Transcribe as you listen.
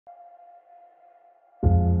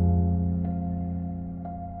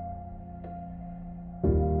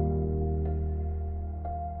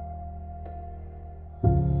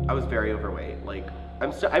I was very overweight. Like,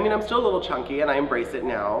 I'm still a little chunky and I embrace it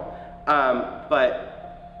now.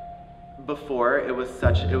 But before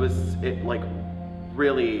it like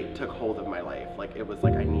really took hold of my life. Like, it was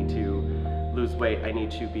like, I need to lose weight, I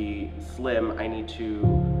need to be slim, I need to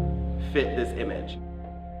fit this image.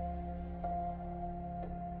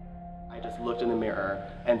 I just looked in the mirror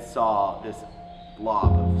and saw this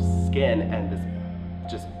blob of skin and this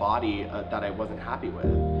just body that I wasn't happy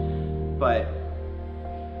with. But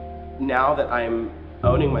now that I'm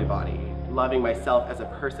owning my body, loving myself as a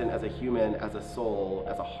person, as a human, as a soul,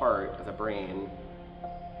 as a heart, as a brain,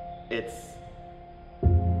 it's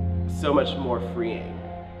so much more freeing.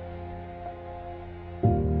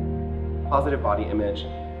 Positive body image,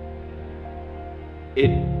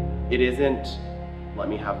 it isn't let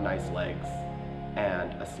me have nice legs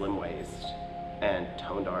and a slim waist and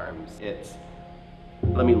toned arms. It's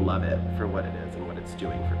let me love it for what it is and what it's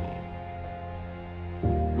doing for me.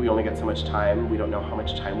 We only get so much time. We don't know how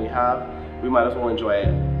much time we have. We might as well enjoy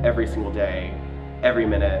it every single day, every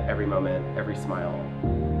minute, every moment, every smile.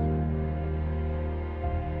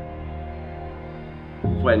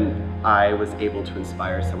 When I was able to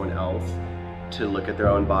inspire someone else to look at their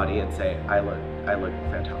own body and say, I look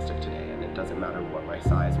fantastic today, and it doesn't matter what my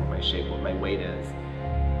size, what my shape, what my weight is.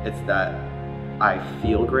 It's that I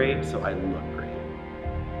feel great, so I look great.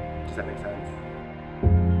 Does that make sense?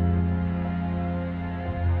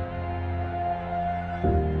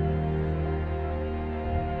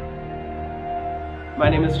 My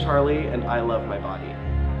name is Charlie, and I love my body.